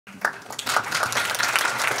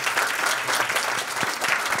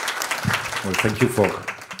Well, thank you for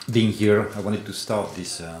being here. I wanted to start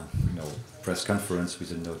this, press conference with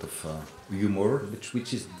a note of humor,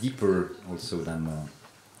 which is deeper also than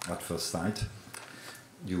at first sight.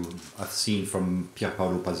 You have seen from Pier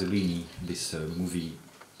Paolo Pasolini this movie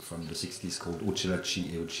from the 60s called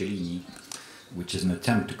Uccelacci e Uccellini, which is an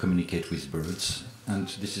attempt to communicate with birds. And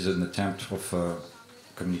this is an attempt of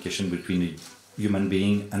communication between a human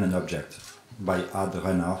being and an object by Ad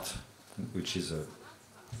Reinhardt,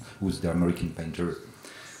 who's the American painter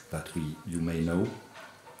that you may know,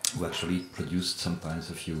 who actually produced sometimes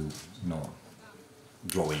a few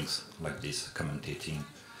drawings like this, commentating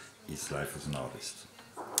his life as an artist.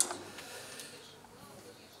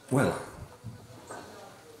 Well,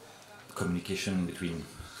 communication between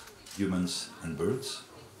humans and birds,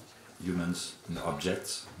 humans and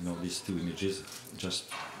objects. These two images just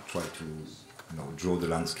try to draw the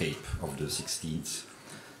landscape of the 16th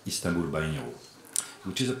Istanbul Biennial,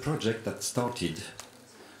 which is a project that started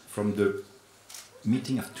from the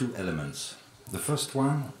meeting of two elements. The first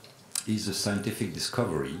one is a scientific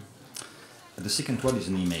discovery, and the second one is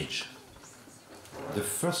an image. The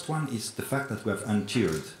first one is the fact that we have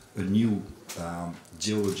entered a new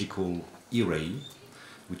geological era,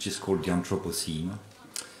 which is called the Anthropocene,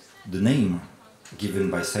 the name given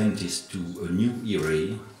by scientists to a new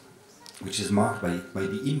era, which is marked by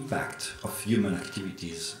the impact of human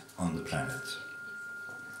activities on the planet.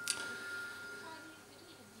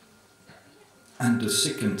 And the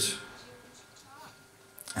second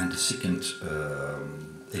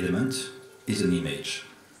element is an image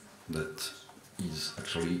that is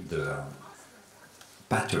actually the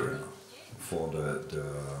pattern for the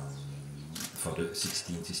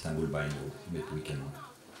 16th Istanbul Biennial. Maybe we can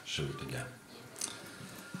show it again.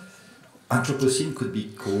 Anthropocene could be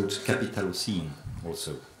called Capitalocene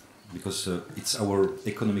also, because it's our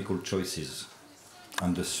economical choices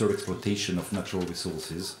and the surexploitation of natural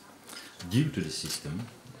resources due to the system,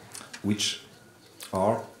 which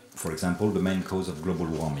are, for example, the main cause of global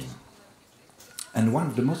warming. And one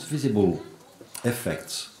of the most visible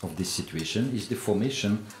effects of this situation is the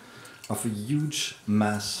formation of a huge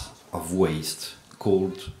mass of waste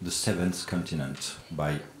called the seventh continent,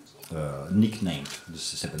 nicknamed the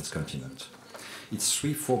seventh continent. It's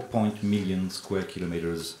 3-4 million square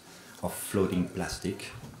kilometers of floating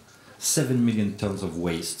plastic, 7 million tons of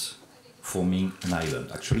waste, forming an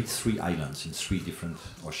island, actually 3 islands in 3 different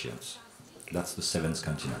oceans. That's the seventh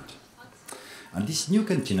continent. And this new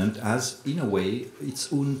continent has, in a way,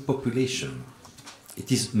 its own population.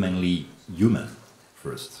 It is mainly human,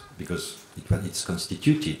 first, because it's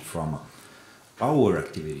constituted from our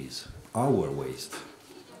activities, our waste,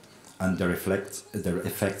 and their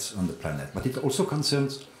effects on the planet. But it also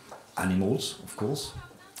concerns animals, of course,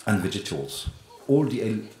 and vegetables, all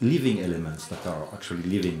the living elements that are actually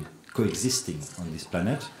living, coexisting on this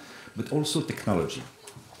planet, but also technology.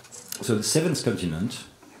 So the seventh continent,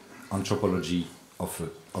 anthropology of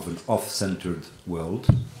an off-centered world,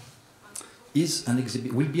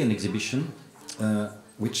 will be an exhibition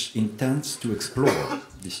which intends to explore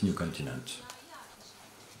this new continent.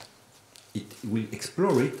 It will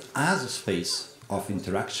explore it as a space of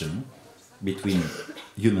interaction between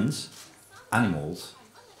humans, animals,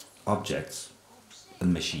 objects,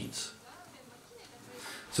 and machines.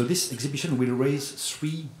 So this exhibition will raise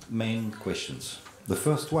 3 main questions. The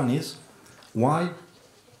first one is, why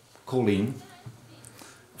calling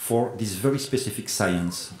for this very specific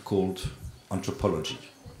science called anthropology?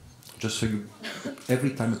 Just so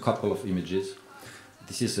every time a couple of images.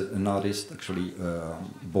 This is an artist actually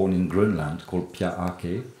born in Greenland called Pia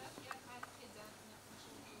Ake,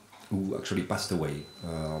 who actually passed away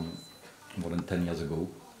more than 10 years ago,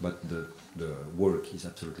 but the work is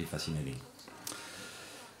absolutely fascinating.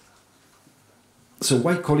 So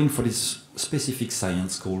why calling for this specific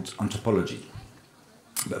science called anthropology?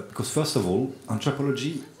 Because first of all,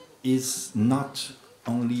 anthropology is not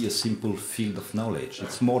only a simple field of knowledge,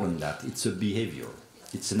 it's more than that, it's a behavior,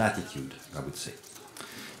 it's an attitude, I would say.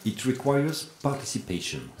 It requires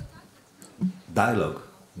participation, dialogue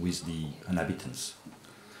with the inhabitants,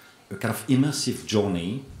 a kind of immersive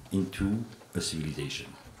journey into a civilization.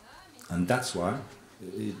 And that's why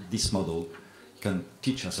this model can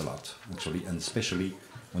teach us a lot, actually, and especially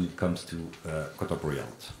when it comes to contemporary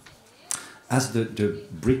art. As the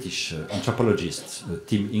British anthropologist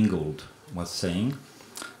Tim Ingold was saying,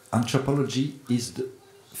 anthropology is the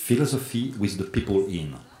philosophy with the people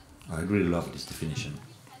in. I really love this definition.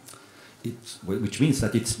 Which means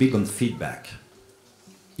that it's big on feedback.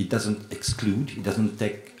 It doesn't exclude, it doesn't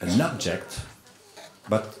take an object,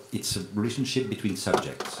 but it's a relationship between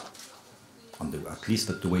subjects, at least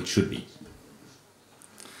that's the way it should be.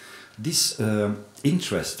 This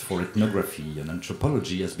interest for ethnography and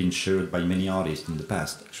anthropology has been shared by many artists in the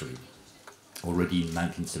past, actually. Already in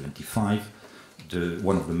 1975,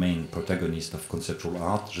 one of the main protagonists of conceptual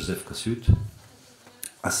art, Joseph Kossut,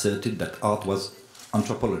 asserted that art was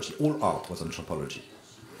anthropology. All art was anthropology.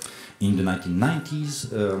 In the 1990s,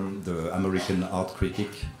 the American art critic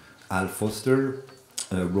Al Foster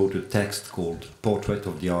wrote a text called Portrait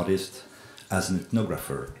of the Artist as an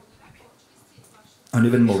Ethnographer. And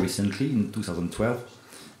even more recently, in 2012,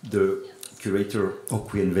 the curator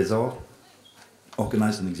Okwien Vezor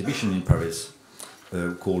organized an exhibition in Paris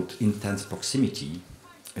called Intense Proximity,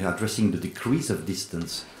 addressing the decrease of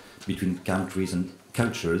distance between countries and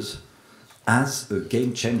cultures as a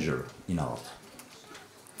game changer in art.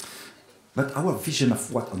 But our vision of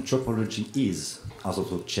what anthropology is has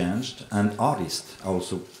also changed, and artists are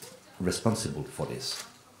also responsible for this.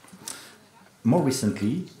 More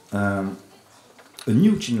recently, a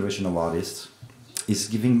new generation of artists is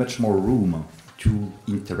giving much more room to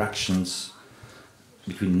interactions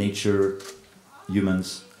between nature,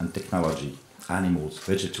 humans, and technology. Animals,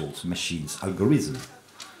 vegetables, machines, algorithms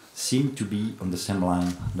seem to be on the same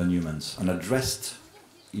line than humans and addressed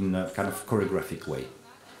in a kind of choreographic way.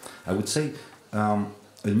 I would say a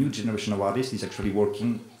new generation of artists is actually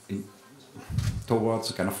working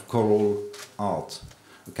towards a kind of choral art,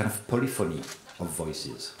 a kind of polyphony of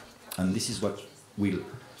voices. And this is what will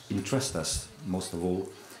interest us most of all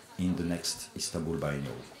in the next Istanbul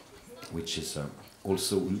Biennial, which is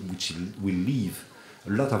which will leave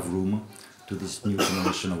a lot of room to this new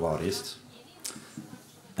generation of artists,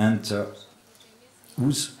 and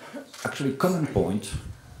whose actually common point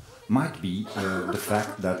might be the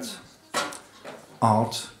fact that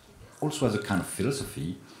art also as a kind of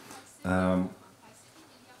philosophy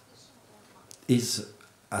is,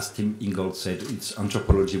 as Tim Ingold said, it's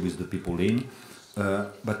anthropology with the people in,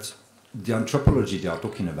 but the anthropology they are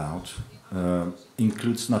talking about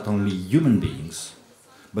includes not only human beings,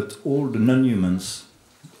 but all the non-humans,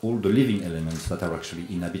 all the living elements that are actually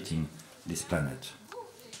inhabiting this planet.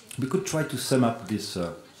 We could try to sum up this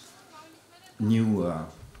new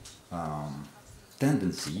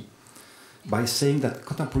tendency by saying that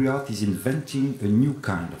contemporary art is inventing a new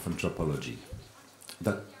kind of anthropology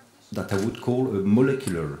that I would call a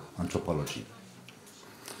molecular anthropology.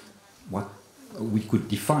 What we could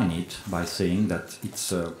define it by saying that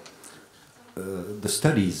it's the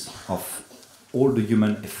studies of all the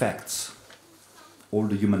human effects, all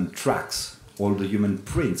the human tracks, all the human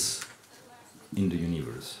prints in the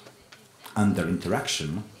universe, and their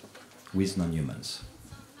interaction with non-humans.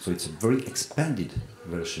 So it's a very expanded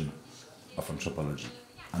version of anthropology,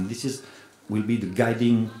 and this will be the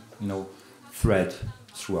guiding, thread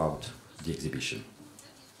throughout the exhibition.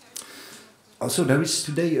 Also, there is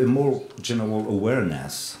today a more general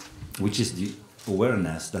awareness, which is the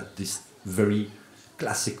awareness that this very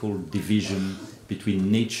classical division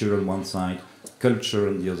between nature on one side, culture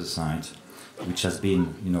on the other side, which has been,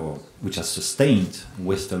 which has sustained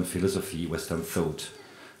Western philosophy, Western thought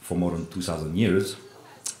for more than 2,000 years,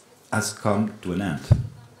 has come to an end.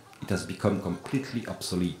 It has become completely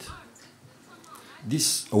obsolete.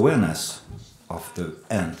 This awareness of the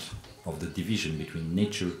end of the division between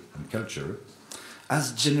nature and culture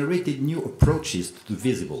has generated new approaches to the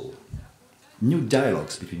visible, new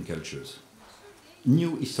dialogues between cultures,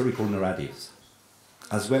 new historical narratives,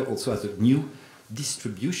 as well also as a new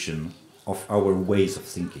distribution of our ways of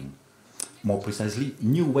thinking. More precisely,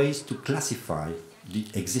 new ways to classify the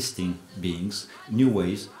existing beings, new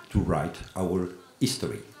ways to write our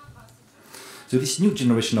history. So this new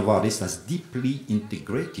generation of artists has deeply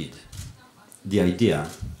integrated the idea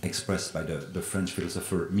expressed by the French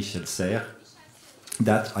philosopher Michel Serres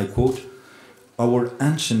that, I quote, our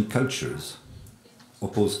ancient cultures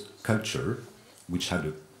opposed cultures which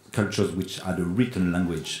had a written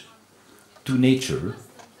language to nature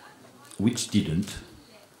which didn't,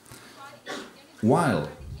 while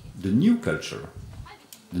the new culture,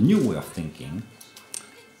 the new way of thinking,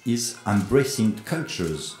 is embracing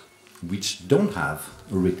cultures which don't have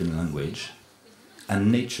a written language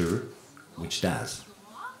and nature which does.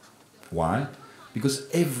 Why? Because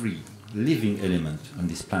every living element on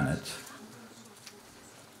this planet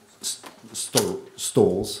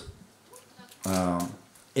stores,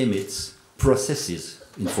 emits, processes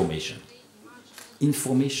information.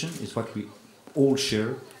 Information is what we all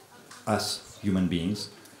share as human beings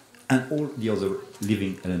and all the other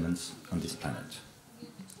living elements on this planet.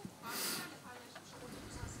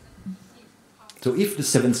 So if the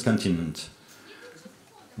seventh continent,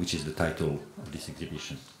 which is the title of this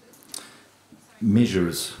exhibition,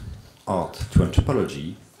 measures art to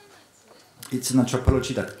anthropology, it's an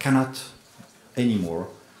anthropology that cannot anymore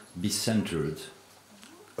be centered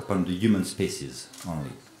upon the human species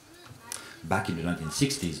only. Back in the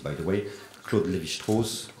 1960s, by the way, Claude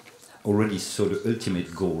Lévi-Strauss already saw the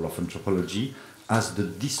ultimate goal of anthropology as the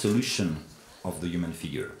dissolution of the human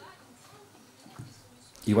figure.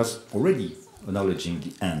 He was already acknowledging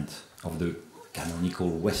the end of the canonical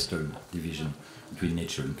Western division between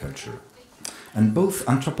nature and culture. And both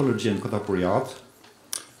anthropology and contemporary art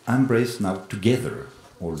embrace now together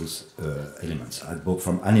all those elements, both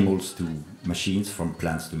from animals to machines, from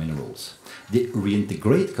plants to minerals. They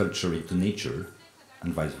reintegrate culture into nature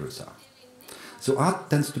and vice versa. So art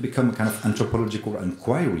tends to become a kind of anthropological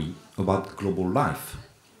inquiry about global life,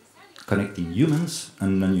 connecting humans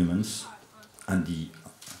and non-humans, and the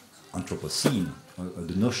Anthropocene,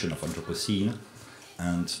 the notion of Anthropocene,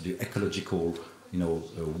 and the ecological,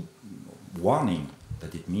 warning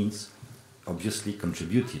that it means, obviously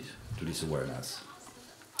contributed to this awareness.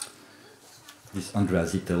 This Andrea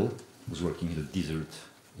Zittel was working in the desert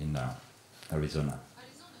in Arizona.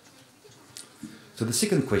 So the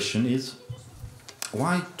second question is,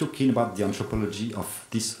 why talking about the anthropology of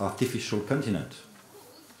this artificial continent,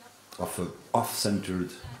 of an off-centered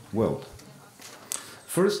world?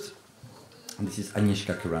 First, and this is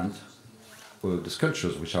Agnieszka Kurant, the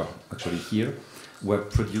sculptures which are actually here were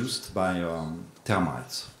produced by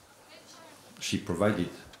termites. She provided,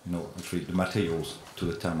 actually the materials to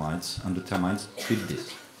the termites, and the termites did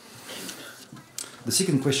this. The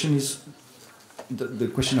second question is the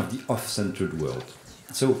question of the off-centered world.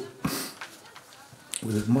 So,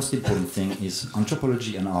 the most important thing is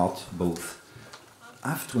anthropology and art both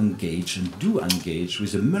have to engage and do engage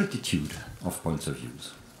with a multitude of points of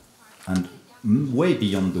views. And way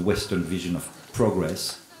beyond the Western vision of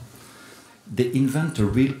progress, they invent a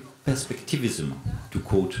real perspectivism, to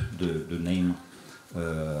quote the name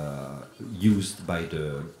used by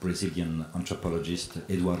the Brazilian anthropologist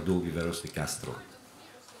Eduardo Viveiros de Castro.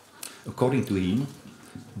 According to him,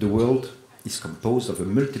 the world is composed of a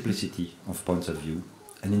multiplicity of points of view,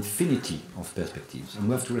 an infinity of perspectives, and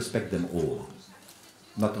we have to respect them all,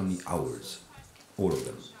 not only ours, all of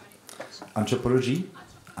them. Anthropology,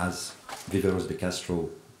 as Viveiros de Castro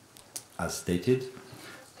has stated,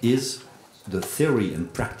 is the theory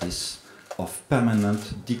and practice of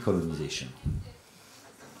permanent decolonization.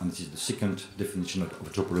 And this is the second definition of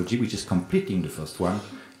anthropology, which is completing the first one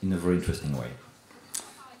in a very interesting way.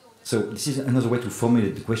 So this is another way to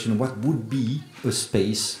formulate the question, what would be a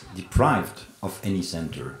space deprived of any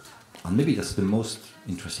center? And maybe that's the most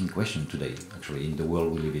interesting question today, actually, in the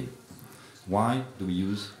world we live in. Why do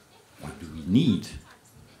we need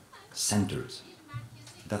centers?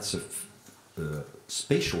 That's a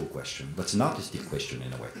spatial question. That's an artistic question,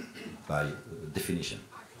 in a way, by definition.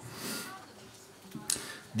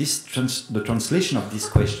 The translation of this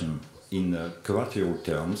question in curatorial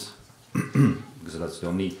terms, because that's the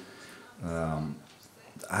only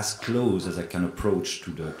as close as I can approach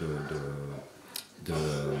to the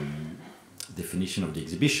definition of the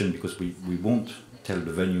exhibition, because we won't tell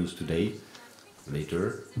the venues today,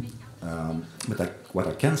 later. But what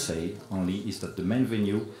I can say only is that the main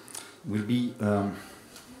venue will be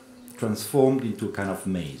transformed into a kind of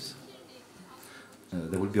maze.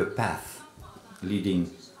 There will be a path leading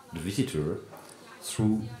the visitor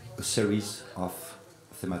through a series of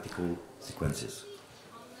thematical sequences.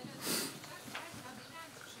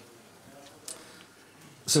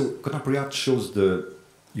 So contemporary art shows the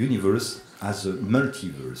universe as a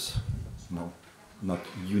multiverse, no, not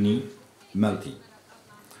multi.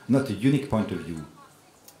 Not a unique point of view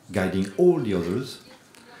guiding all the others,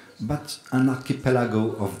 but an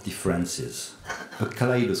archipelago of differences, a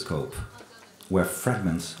kaleidoscope where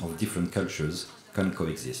fragments of different cultures can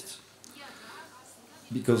coexist.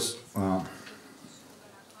 Because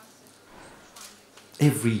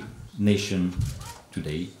every nation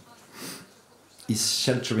today is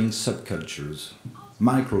sheltering subcultures,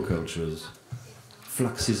 microcultures,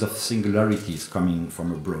 fluxes of singularities coming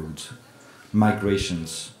from abroad,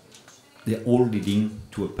 migrations. They're all leading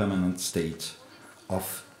to a permanent state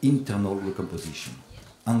of internal recomposition.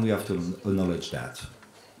 And we have to acknowledge that.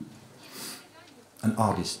 And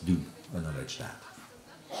artists do acknowledge that.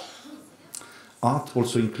 Art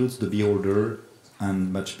also includes the beholder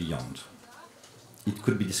and much beyond. It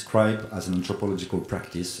could be described as an anthropological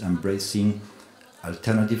practice embracing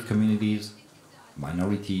alternative communities,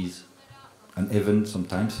 minorities, and even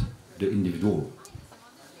sometimes the individual.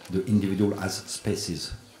 The individual as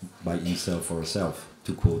species by himself or herself,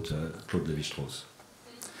 to quote Claude Lévi-Strauss.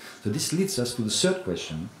 So this leads us to the third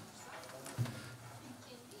question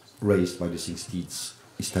raised by the 16th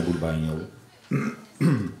Istanbul Biennial.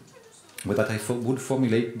 but that I would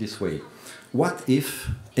formulate this way. What if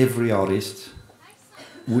every artist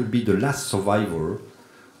would be the last survivor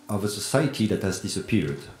of a society that has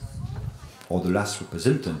disappeared, or the last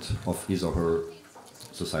representative of his or her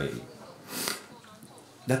society?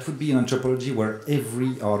 That would be an anthropology where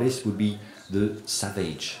every artist would be the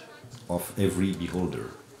savage of every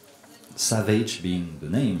beholder. Savage being the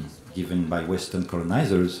name given by Western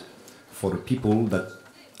colonizers for the people that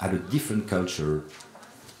had a different culture,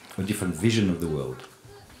 a different vision of the world.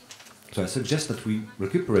 So I suggest that we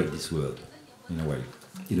recuperate this word in a way,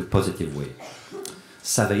 in a positive way.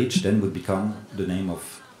 Savage then would become the name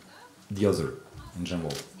of the other in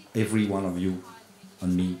general. Every one of you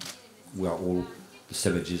and me, we are all the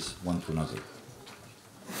savages one to another.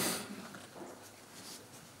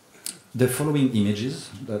 The following images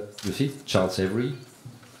that you see, Charles Avery,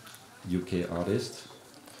 UK artist,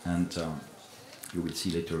 and you will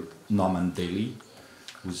see later Norman Daly,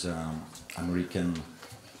 who's an American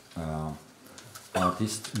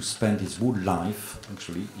artist who spent his whole life,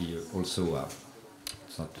 actually, he also,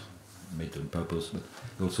 it's not made on purpose, but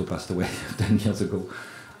he also passed away 10 years ago.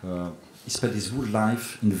 He spent his whole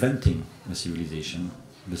life inventing a civilization,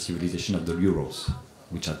 the civilization of the Euros,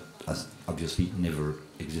 which has obviously never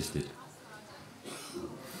existed.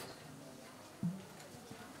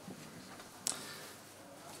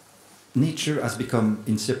 Nature has become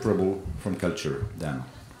inseparable from culture then.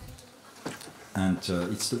 And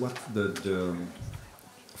it's what the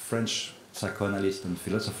French psychoanalyst and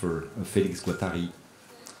philosopher Félix Guattari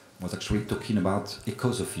was actually talking about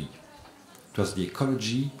ecosophy. It was the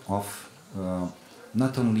ecology of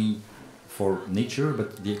not only for nature,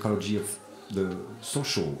 but the ecology of the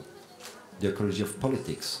social, the ecology of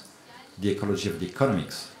politics, the ecology of the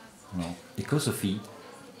economics. You know, ecosophy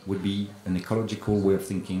would be an ecological way of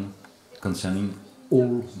thinking concerning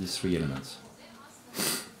all these three elements.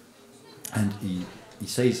 And he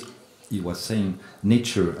was saying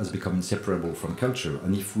nature has become inseparable from culture,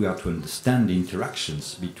 and if we are to understand the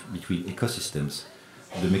interactions between ecosystems,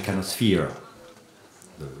 the mechanosphere,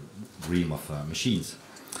 the realm of machines,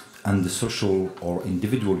 and the social or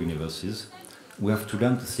individual universes, we have to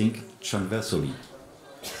learn to think transversally,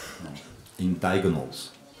 in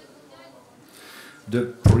diagonals.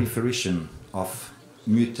 The proliferation of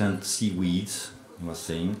mutant seaweeds, he was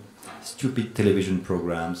saying, stupid television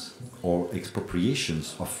programs or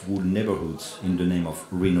expropriations of whole neighborhoods in the name of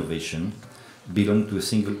renovation belong to a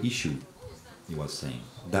single issue, he was saying,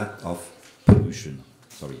 that of pollution.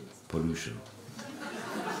 Sorry, pollution.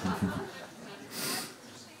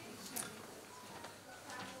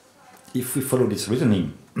 If we follow this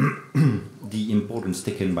reasoning, the importance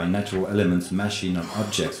taken by natural elements, machines, and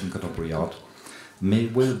objects in contemporary art may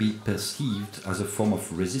well be perceived as a form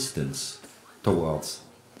of resistance towards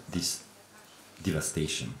this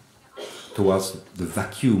devastation, towards the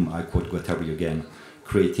vacuum, I quote Guattari again,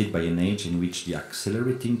 created by an age in which the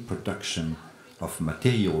accelerating production of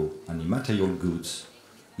material and immaterial goods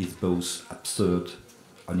is both absurd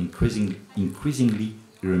and increasingly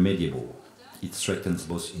irremediable. It threatens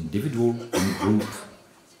both individual and group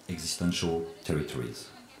existential territories.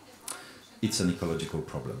 It's an ecological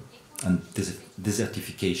problem. And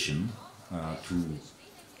desertification, to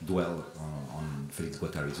dwell on Félix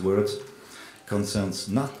Guattari's words, concerns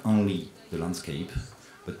not only the landscape,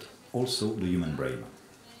 but also the human brain.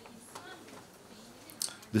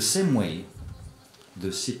 The same way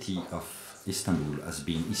the city of Istanbul has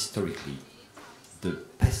been historically the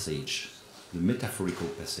passage, the metaphorical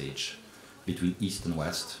passage between East and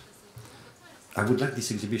West, I would like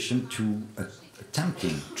this exhibition to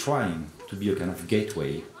trying to be a kind of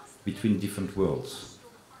gateway between different worlds,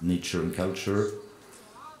 nature and culture,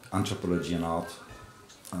 anthropology and art,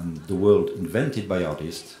 and the world invented by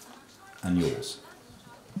artists, and yours.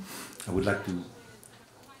 I would like to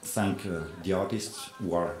thank the artists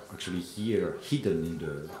who are actually here, hidden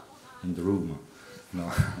in the room, you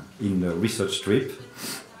know, in the research trip.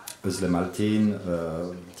 Özlem Altin,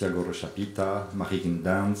 Tiago Rochapita, Marie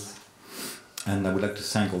Guindans, and I would like to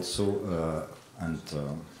thank also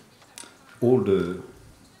all the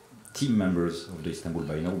team members of the Istanbul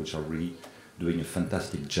Biennial, which are really doing a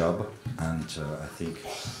fantastic job, and I think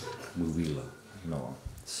we will,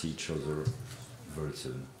 see each other very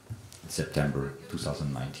soon, in September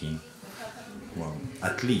 2019. Well,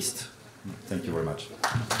 at least. Thank you very much.